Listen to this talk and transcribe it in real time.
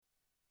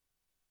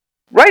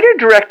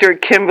Writer-director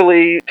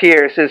Kimberly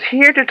Pierce is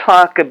here to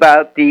talk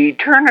about the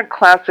Turner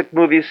Classic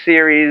Movie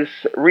Series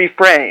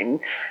Reframe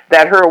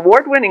that her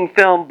award-winning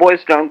film Boys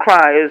Don't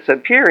Cry is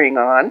appearing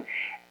on,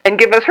 and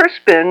give us her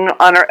spin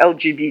on our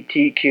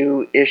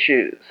LGBTQ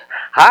issues.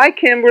 Hi,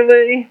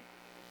 Kimberly.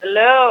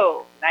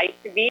 Hello. Nice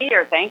to be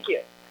here. Thank you.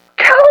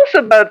 Tell us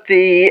about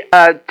the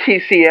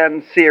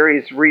TCM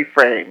series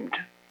Reframed.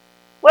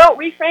 Well,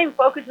 Reframe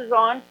focuses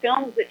on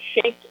films that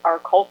shaped our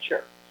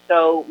culture.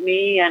 So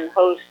me and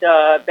host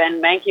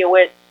Ben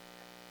Mankiewicz,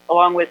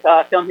 along with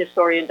film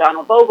historian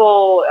Donald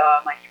Vogel,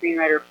 my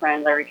screenwriter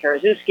friend Larry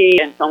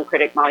Karaszewski, and film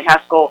critic Molly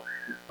Haskell,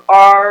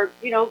 are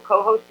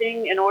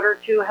co-hosting in order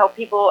to help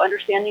people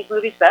understand these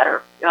movies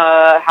better,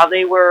 how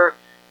they were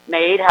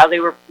made, how they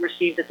were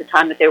received at the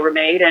time that they were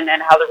made, and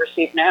how they're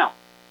received now.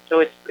 So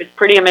it's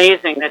pretty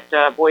amazing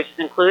that Boys is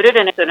included,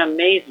 and it's an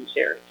amazing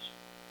series.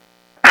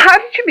 How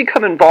did you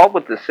become involved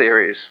with this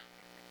series?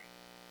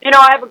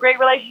 I have a great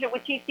relationship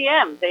with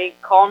TCM. They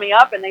call me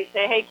up and they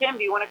say, "Hey, Kim,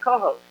 do you want to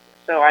co-host?"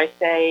 So I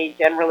say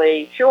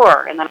generally,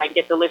 sure. And then I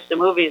get the list of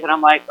movies and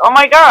I'm like, oh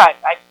my God,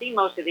 I've seen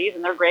most of these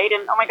and they're great.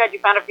 And oh my God, you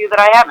found a few that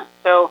I haven't.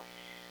 So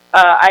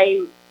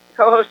I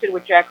co-hosted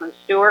with Jacqueline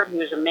Stewart,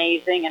 who is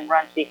amazing and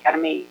runs the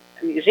Academy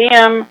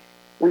Museum.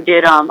 We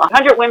did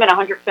 100 Women,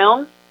 100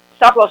 Films.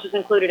 Stop Loss was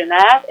included in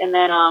that. And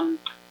then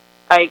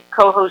I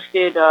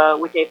co-hosted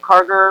with Dave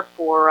Karger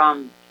for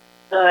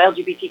the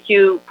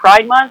LGBTQ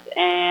Pride Month,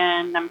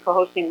 and I'm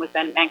co-hosting with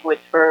Ben Mankiewicz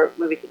for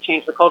Movies That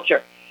Change the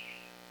Culture.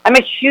 I'm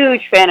a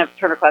huge fan of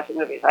Turner Classic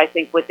Movies. I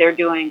think what they're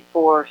doing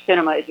for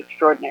cinema is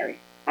extraordinary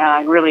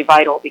and really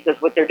vital,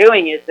 because what they're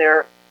doing is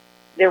they're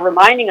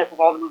reminding us of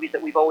all the movies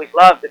that we've always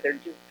loved, that they're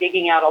just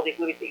digging out all these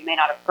movies that you may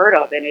not have heard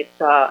of, and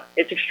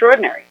it's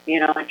extraordinary,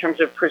 in terms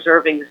of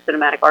preserving the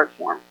cinematic art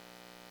form.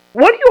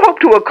 What do you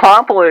hope to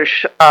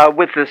accomplish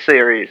with this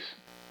series?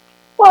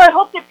 Well, I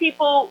hope that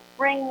people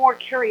bring more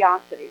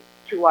curiosity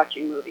to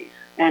watching movies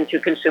and to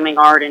consuming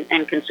art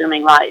and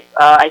consuming life.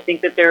 I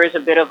think that there is a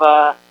bit of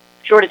a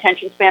short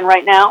attention span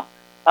right now.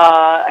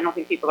 I don't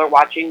think people are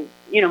watching,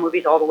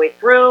 movies all the way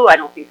through. I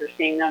don't think they're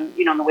seeing them,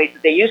 in the ways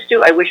that they used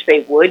to. I wish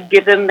they would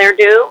give them their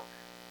due.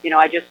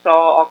 I just saw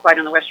All Quiet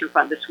on the Western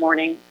Front this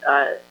morning.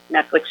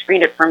 Netflix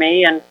screened it for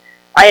me, and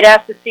I had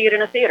asked to see it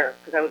in a theater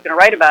because I was going to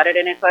write about it,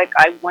 and it's like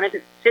I wanted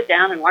to sit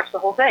down and watch the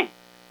whole thing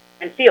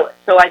and feel it.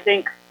 So I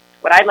think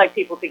what I'd like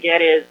people to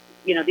get is,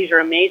 these are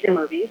amazing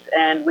movies,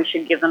 and we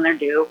should give them their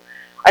due.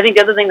 I think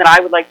the other thing that I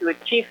would like to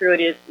achieve through it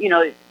is,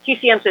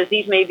 TCM says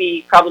these may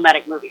be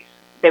problematic movies.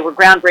 They were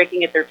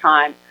groundbreaking at their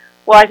time.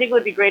 Well, I think it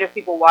would be great if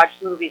people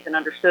watched movies and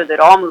understood that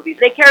all movies,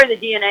 they carry the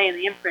DNA and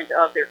the imprint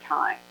of their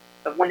time,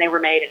 of when they were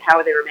made and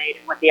how they were made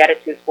and what the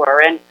attitudes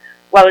were. And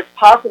while it's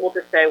possible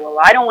to say, well,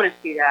 I don't want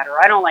to see that or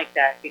I don't like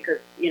that because,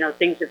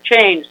 things have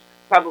changed,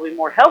 probably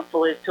more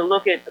helpful is to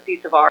look at a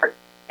piece of art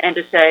and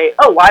to say,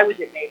 oh, why was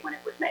it made when it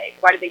was made?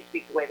 Why did they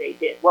speak the way they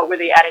did? What were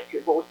the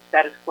attitudes? What was the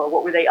status quo?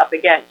 What were they up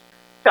against?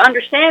 To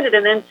understand it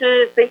and then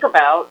to think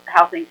about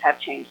how things have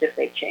changed, if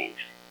they've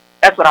changed.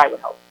 That's what I would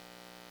hope.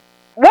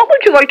 What would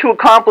you like to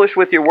accomplish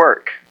with your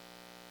work?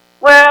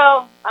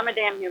 Well, I'm a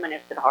damn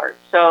humanist at heart,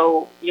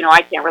 so,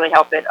 I can't really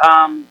help it.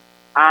 I'm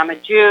a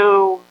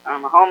Jew,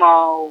 I'm a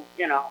homo,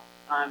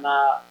 I'm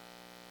a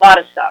lot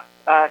of stuff,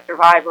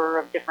 survivor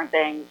of different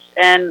things.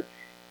 And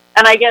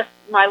I guess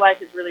my life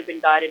has really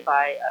been guided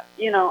by,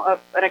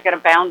 an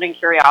abounding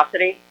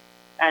curiosity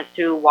as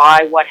to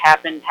why what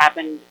happened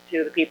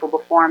to the people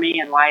before me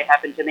and why it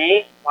happened to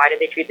me. Why did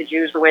they treat the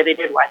Jews the way they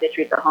did? Why did they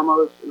treat the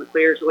homos and the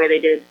queers the way they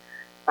did?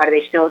 Why do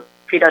they still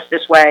treat us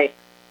this way?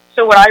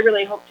 So what I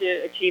really hope to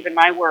achieve in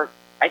my work,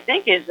 I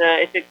think, is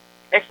it's an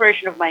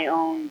exploration of my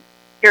own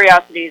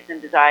curiosities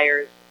and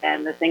desires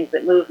and the things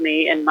that move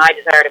me and my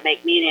desire to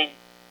make meaning,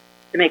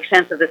 to make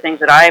sense of the things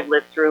that I have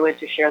lived through and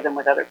to share them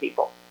with other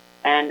people.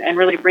 And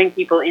really bring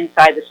people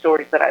inside the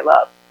stories that I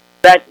love.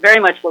 That's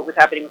very much what was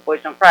happening with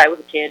Boys Don't Cry. I was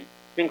a kid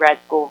in grad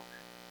school,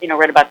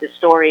 read about this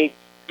story,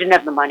 didn't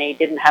have the money,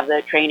 didn't have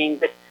the training,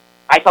 but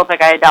I felt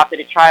like I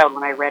adopted a child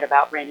when I read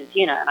about Brandon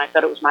Teena, and I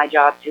thought it was my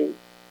job to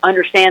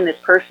understand this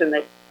person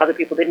that other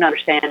people didn't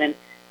understand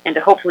and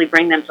to hopefully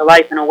bring them to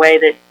life in a way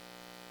that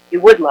you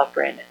would love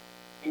Brandon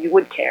and you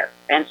would care.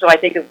 And so I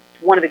think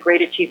one of the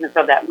great achievements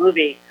of that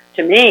movie,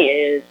 to me,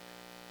 is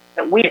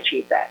that we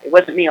achieved that. It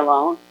wasn't me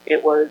alone.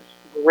 It was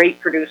great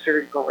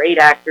producers, great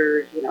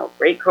actors,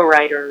 great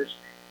co-writers.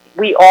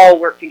 We all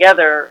worked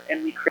together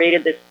and we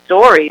created this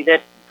story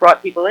that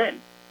brought people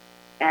in.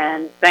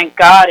 And thank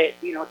God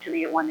to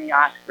me it won the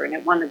Oscar and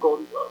it won the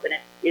Golden Globe and it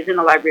is in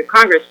the Library of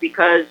Congress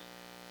because,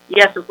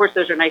 yes, of course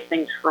those are nice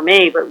things for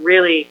me, but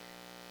really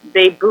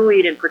they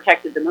buoyed and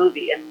protected the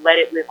movie and let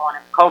it live on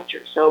in the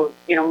culture. So,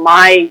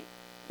 my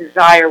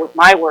desire with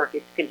my work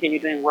is to continue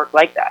doing work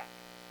like that.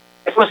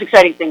 The most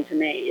exciting thing to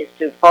me is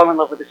to fall in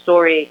love with the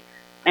story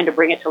and to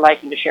bring it to life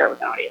and to share it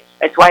with an audience.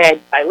 It's why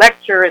I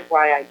lecture. It's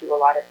why I do a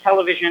lot of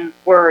television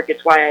work.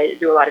 It's why I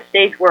do a lot of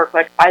stage work.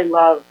 Like, I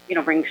love,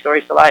 bringing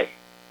stories to life.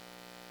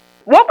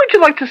 What would you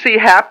like to see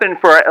happen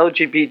for our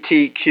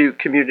LGBTQ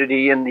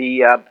community in the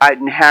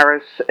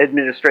Biden-Harris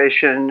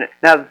administration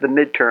now that the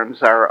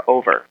midterms are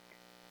over?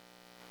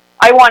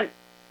 I want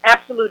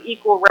absolute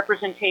equal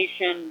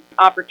representation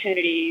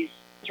opportunities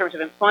in terms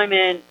of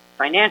employment,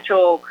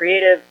 financial,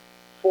 creative,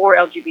 for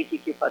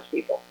LGBTQ plus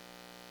people.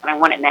 And I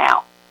want it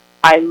now.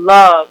 I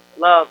love,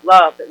 love,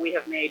 love that we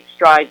have made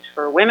strides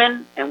for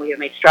women and we have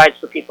made strides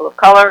for people of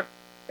color.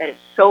 That is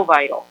so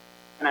vital.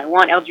 And I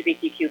want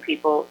LGBTQ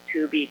people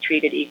to be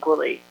treated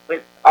equally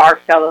with our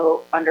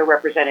fellow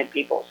underrepresented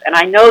peoples. And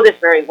I know this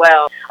very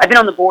well. I've been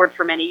on the board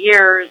for many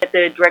years at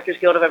the Directors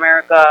Guild of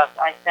America.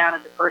 I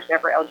founded the first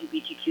ever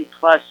LGBTQ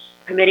plus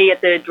committee at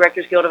the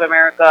Directors Guild of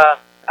America.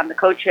 I'm the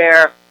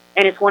co-chair.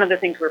 And it's one of the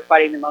things we're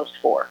fighting the most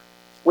for,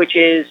 which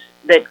is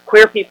that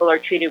queer people are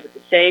treated with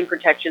the same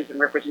protections and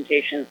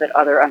representations that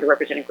other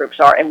underrepresented groups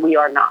are, and we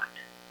are not.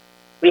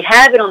 We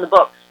have it on the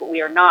books, but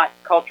we are not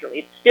culturally.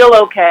 It's still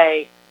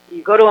okay.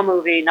 You go to a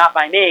movie, not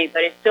by me,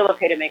 but it's still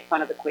okay to make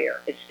fun of the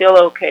queer. It's still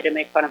okay to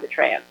make fun of the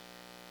trans,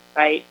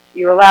 right?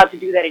 You're allowed to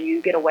do that and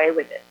you get away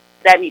with it.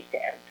 That needs to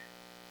end.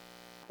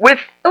 With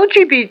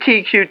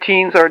LGBTQ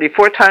teens already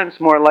 4 times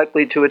more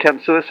likely to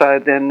attempt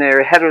suicide than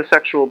their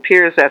heterosexual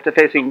peers after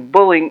facing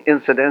bullying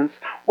incidents,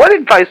 what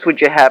advice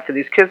would you have for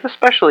these kids,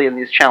 especially in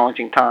these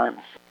challenging times?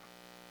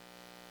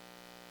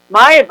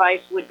 My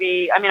advice would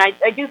be,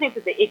 I do think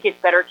that the It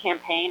Gets Better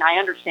campaign, I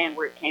understand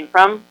where it came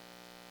from.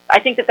 I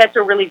think that that's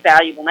a really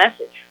valuable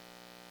message.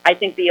 I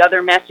think the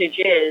other message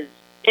is,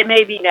 it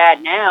may be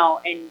bad now,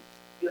 and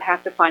you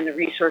have to find the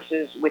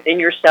resources within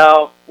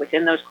yourself,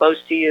 within those close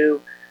to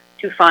you,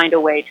 to find a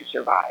way to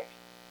survive,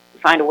 to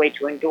find a way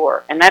to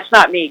endure. And that's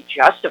not me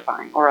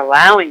justifying or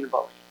allowing the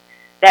bullying.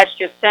 That's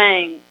just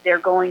saying there are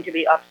going to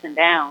be ups and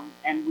downs,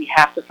 and we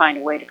have to find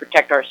a way to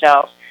protect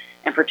ourselves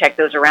and protect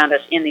those around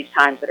us in these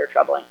times that are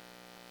troubling.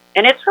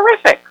 And it's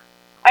horrific.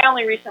 I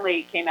only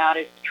recently came out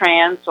as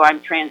trans, so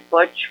I'm trans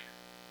butch.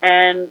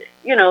 And,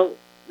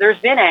 there's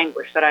been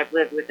anguish that I've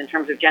lived with in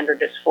terms of gender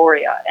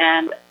dysphoria.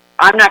 And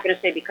I'm not going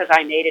to say because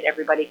I made it,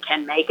 everybody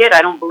can make it.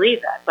 I don't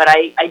believe that. But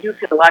I do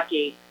feel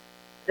lucky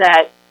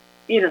that,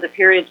 the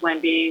periods when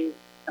being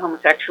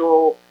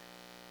homosexual,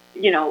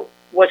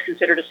 was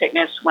considered a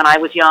sickness when I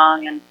was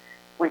young and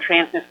when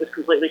transness was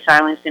completely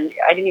silenced and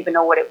I didn't even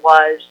know what it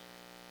was,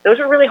 those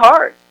are really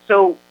hard.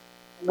 So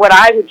what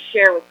I would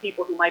share with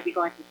people who might be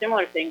going through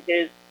similar things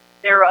is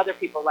there are other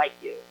people like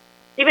you.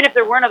 Even if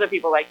there weren't other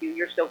people like you,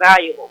 you're still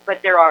valuable.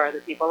 But there are other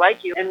people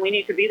like you, and we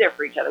need to be there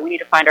for each other. We need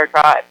to find our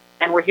tribe,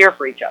 and we're here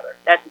for each other.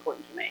 That's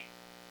important to me.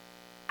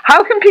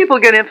 How can people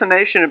get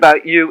information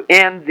about you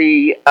and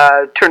the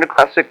Turner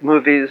Classic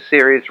Movies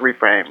series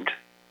Reframed?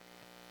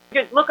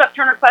 Just look up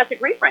Turner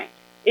Classic Reframed.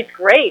 It's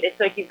great. It's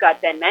like you've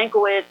got Ben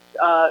Mankiewicz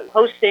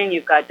hosting.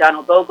 You've got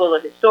Donald Bogle, a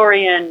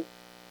historian.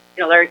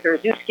 Larry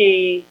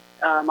Karaszewski,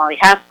 Molly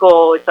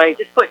Haskell. It's like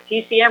just put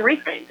TCM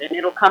Reframed and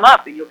it'll come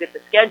up and you'll get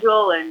the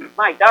schedule. And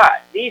my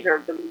God, these are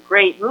the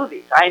great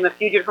movies. I Am a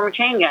Fugitive from a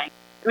Chain Gang,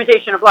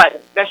 Imitation of Life,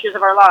 Best Years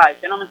of Our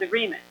Lives, Gentleman's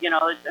Agreement.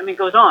 It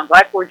goes on.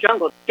 Blackboard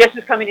Jungle, Guess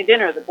Who's Coming to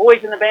Dinner, The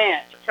Boys in the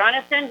Band,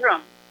 China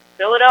Syndrome,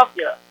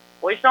 Philadelphia,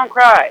 Boys Don't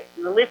Cry,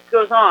 and the list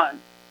goes on.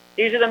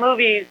 These are the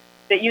movies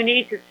that you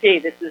need to see.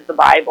 This is the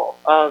Bible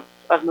of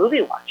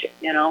movie watching.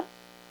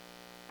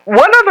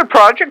 What other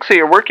projects are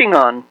you working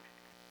on?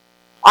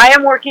 I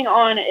am working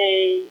on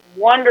a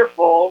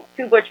wonderful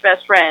 2 butch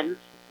best friends.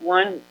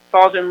 One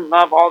falls in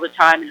love all the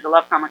time and is a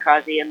love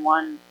kamikaze, and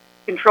one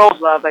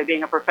controls love by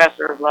being a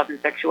professor of love and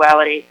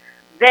sexuality.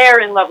 They're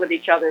in love with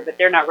each other, but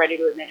they're not ready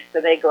to admit it, so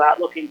they go out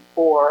looking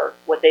for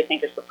what they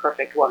think is the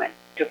perfect woman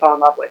to fall in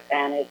love with.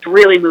 And it's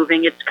really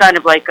moving. It's kind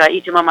of like Y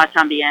Tu Mamá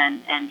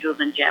También and Jules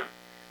and Jim.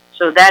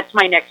 So that's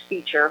my next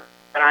feature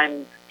that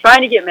I'm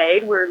trying to get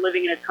made. We're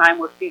living in a time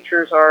where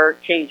features are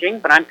changing,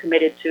 but I'm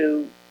committed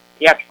to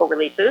theatrical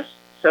releases.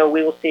 So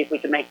we will see if we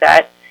can make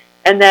that.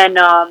 And then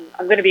I'm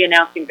going to be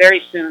announcing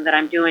very soon that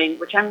I'm doing,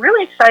 which I'm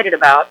really excited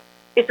about.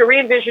 It's a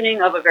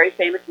re-envisioning of a very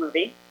famous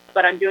movie,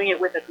 but I'm doing it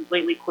with a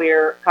completely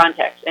queer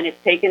context. And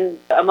it's taken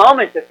a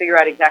moment to figure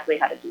out exactly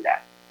how to do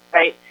that,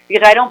 right?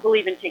 Because I don't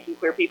believe in taking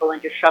queer people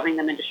and just shoving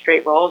them into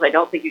straight roles. I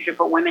don't think you should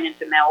put women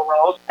into male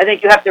roles. I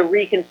think you have to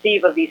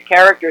reconceive of these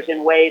characters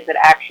in ways that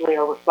actually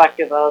are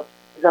reflective of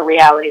the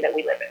reality that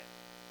we live in.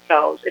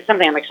 So it's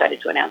something I'm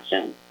excited to announce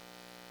soon.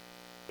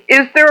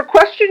 Is there a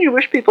question you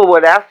wish people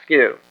would ask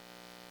you?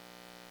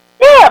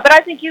 Yeah, but I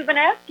think you've been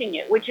asking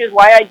it, which is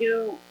why I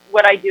do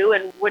what I do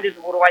and what do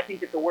I think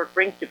that the work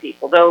brings to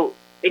people, though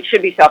it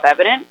should be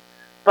self-evident.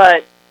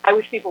 But I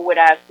wish people would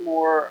ask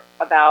more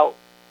about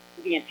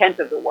the intent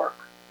of the work.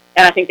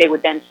 And I think they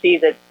would then see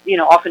that,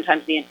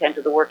 oftentimes the intent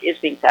of the work is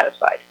being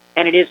satisfied,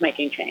 and it is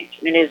making change,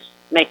 and it is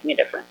making a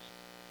difference.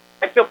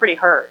 I feel pretty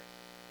heard,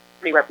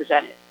 pretty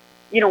represented.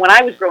 When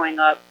I was growing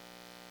up,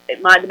 the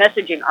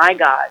messaging I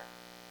got,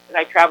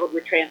 I traveled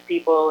with trans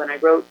people and I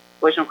wrote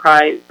Boys Don't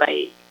Cry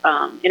by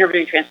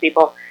interviewing trans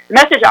people. The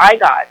message I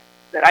got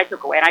that I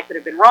took away, and I could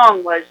have been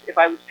wrong, was if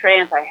I was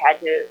trans, I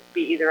had to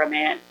be either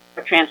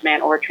a trans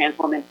man or a trans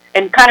woman,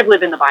 and kind of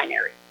live in the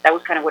binary. That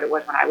was kind of what it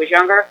was when I was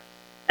younger.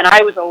 And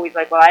I was always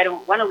like, well, I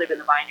don't want to live in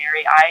the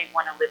binary. I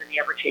want to live in the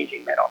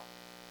ever-changing middle.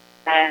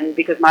 And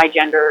because my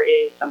gender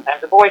is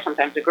sometimes a boy,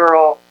 sometimes a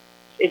girl,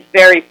 it's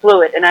very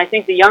fluid. And I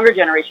think the younger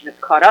generation has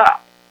caught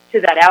up to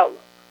that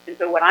outlook. And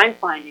so what I'm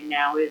finding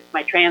now is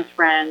my trans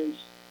friends,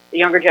 the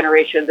younger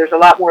generation, there's a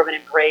lot more of an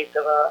embrace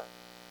of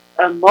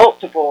a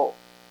multiple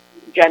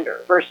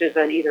gender versus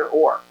an either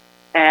or.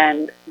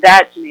 And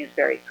that to me is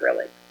very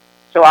thrilling.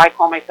 So I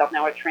call myself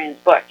now a trans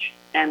butch.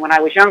 And when I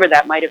was younger,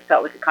 that might have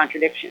felt like a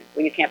contradiction.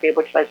 Well, you can't be a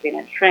butch, lesbian,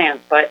 and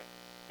trans. But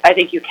I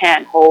think you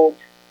can hold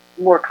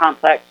more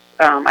complex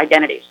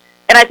identities.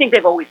 And I think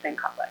they've always been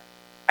complex.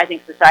 I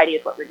think society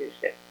is what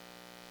reduced it.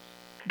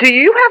 Do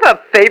you have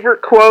a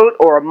favorite quote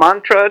or a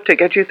mantra to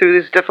get you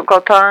through these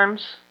difficult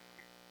times?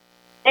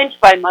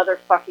 Inch by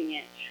motherfucking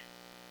inch.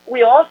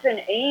 We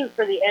often aim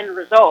for the end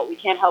result. We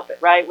can't help it,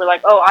 right? We're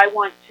like, oh, I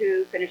want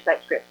to finish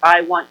that script.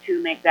 I want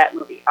to make that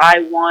movie.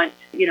 I want,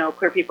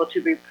 queer people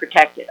to be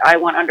protected. I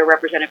want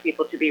underrepresented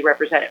people to be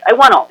represented. I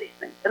want all these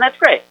things, and that's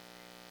great.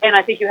 And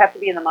I think you have to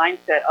be in the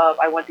mindset of,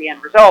 I want the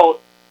end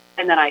result,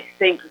 and then I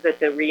think that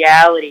the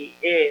reality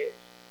is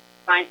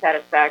find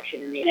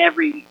satisfaction in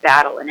every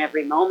battle and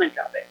every moment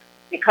of it,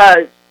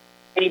 because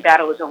any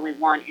battle is only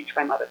 1 inch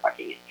by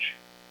motherfucking inch.